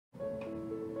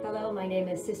Hello, my name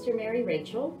is Sister Mary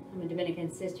Rachel. I'm a Dominican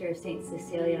sister of St.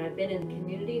 Cecilia, and I've been in the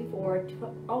community for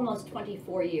almost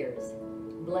 24 years,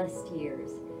 blessed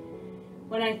years.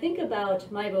 When I think about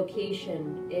my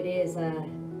vocation, it is a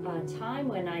time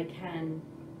when I can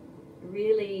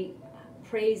really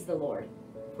praise the Lord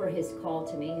for His call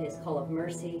to me, His call of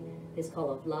mercy, His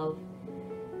call of love.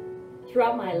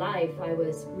 Throughout my life, I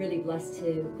was really blessed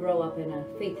to grow up in a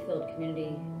faith-filled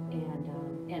community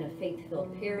and a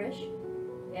faith-filled parish,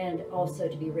 and also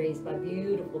to be raised by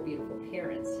beautiful, beautiful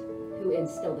parents who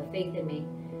instilled a faith in me.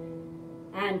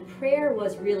 And prayer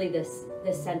was really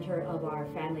the center of our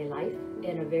family life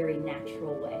in a very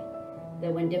natural way.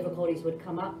 That when difficulties would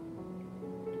come up,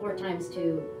 or times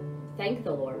to thank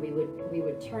the Lord, we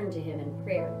would turn to Him in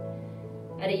prayer.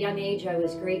 At a young age, I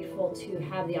was grateful to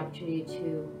have the opportunity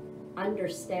to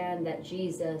understand that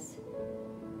Jesus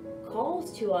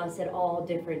calls to us in all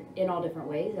different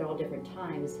ways, at all different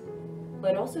times,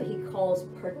 but also He calls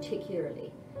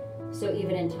particularly. So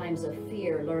even in times of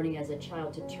fear, learning as a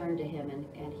child to turn to Him,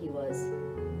 and He was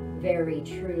very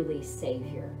truly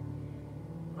Savior.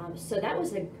 So that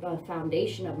was a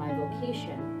foundation of my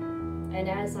vocation. And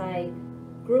as I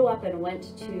grew up and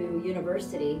went to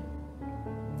university,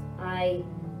 I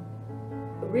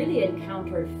really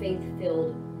encountered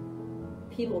faith-filled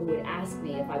people who would ask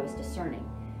me if I was discerning.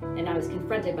 And I was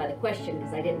confronted by the question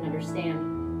because I didn't understand,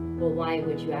 well, why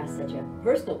would you ask such a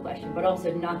personal question? But also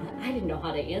I didn't know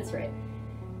how to answer it.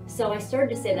 So I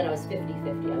started to say that I was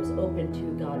 50-50. I was open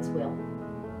to God's will.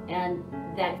 And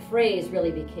that phrase really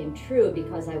became true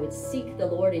because I would seek the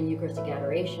Lord in Eucharistic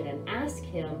adoration and ask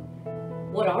Him,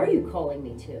 what are you calling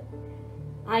me to?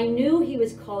 I knew He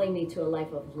was calling me to a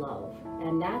life of love.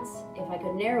 And that's, if I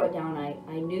could narrow it down,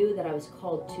 I knew that I was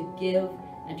called to give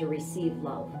and to receive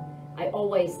love. I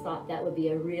always thought that would be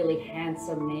a really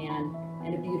handsome man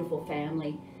and a beautiful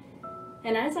family.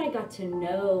 And as I got to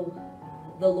know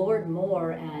the Lord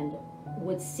more and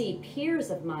would see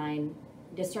peers of mine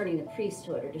discerning the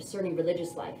priesthood or discerning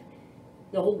religious life,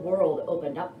 the whole world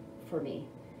opened up for me.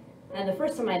 And the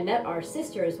first time I met our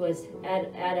sisters was at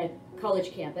a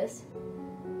college campus.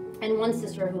 And one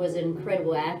sister who was an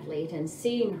incredible athlete, and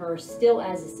seeing her still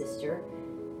as a sister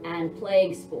and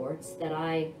playing sports that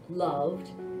I loved,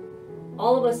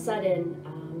 all of a sudden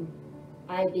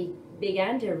I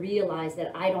began to realize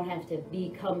that I don't have to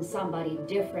become somebody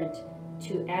different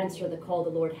to answer the call the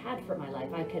Lord had for my life.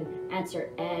 I can answer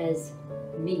as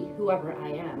me, whoever I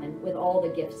am, and with all the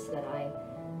gifts that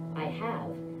I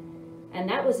have. And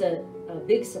that was a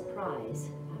big surprise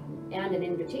and an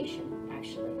invitation,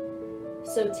 actually.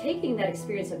 So taking that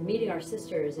experience of meeting our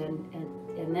sisters and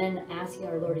then asking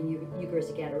our Lord in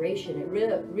Eucharistic adoration, it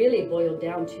really boiled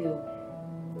down to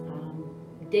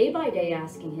day by day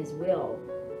asking His will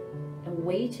and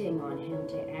waiting on Him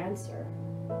to answer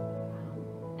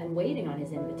and waiting on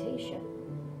His invitation.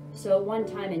 So one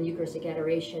time in Eucharistic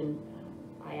adoration,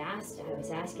 I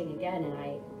was asking again, and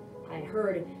I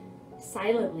heard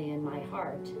silently in my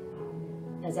heart,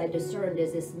 as I discerned,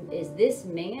 is this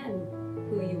man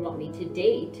who you want me to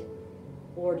date,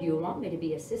 or do you want me to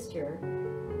be a sister?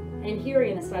 And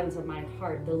hearing in the silence of my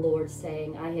heart the Lord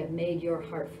saying, I have made your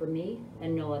heart for me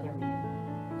and no other man.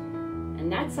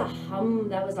 And that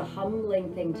was a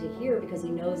humbling thing to hear, because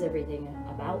He knows everything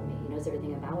about me. He knows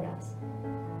everything about us.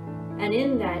 And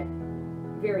in that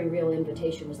very real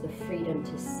invitation was the freedom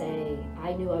to say,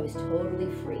 I knew I was totally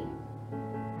free.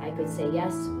 I could say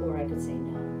yes or I could say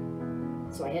no.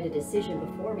 So I had a decision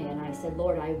before me, and I said,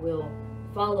 Lord, I will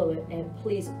follow it, and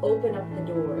please open up the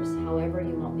doors however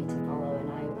you want me to follow,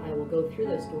 and I will go through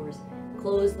those doors.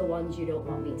 Close the ones you don't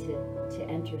want me to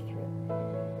enter through.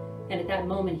 And at that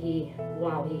moment, He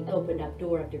opened up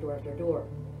door after door after door.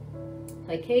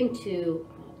 I came to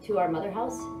our mother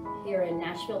house here in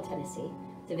Nashville, Tennessee,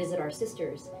 to visit our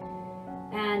sisters.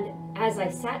 And as I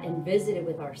sat and visited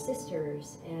with our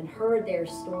sisters and heard their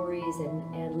stories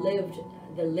and lived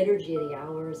the liturgy of the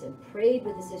hours and prayed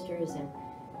with the sisters and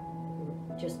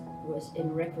just was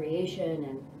in recreation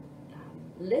and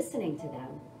listening to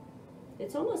them,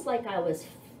 it's almost like I was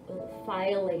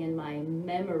filing in my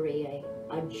memory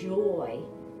a joy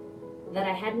that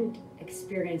I hadn't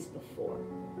experienced before.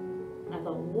 And I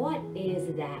thought, what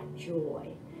is that joy?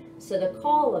 So the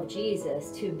call of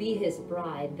Jesus to be His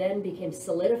bride then became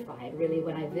solidified really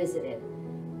when I visited.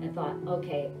 I thought,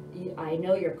 okay, I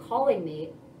know you're calling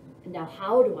me. Now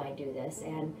how do I do this?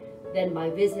 And then by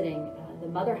visiting the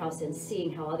mother house and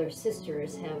seeing how other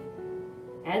sisters have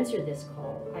answered this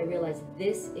call, I realized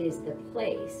this is the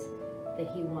place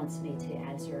that He wants me to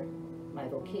answer my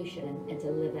vocation and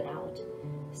to live it out.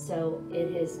 So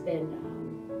it has been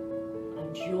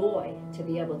a joy to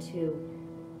be able to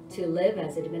to live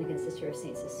as a Dominican sister of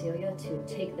St. Cecilia, to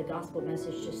take the gospel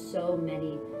message to so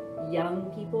many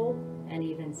young people and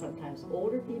even sometimes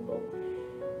older people,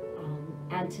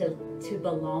 and to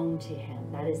belong to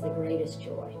him. That is the greatest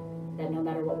joy, that no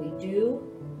matter what we do,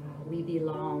 we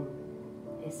belong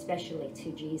especially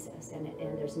to Jesus, and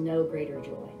there's no greater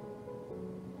joy.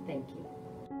 Thank you.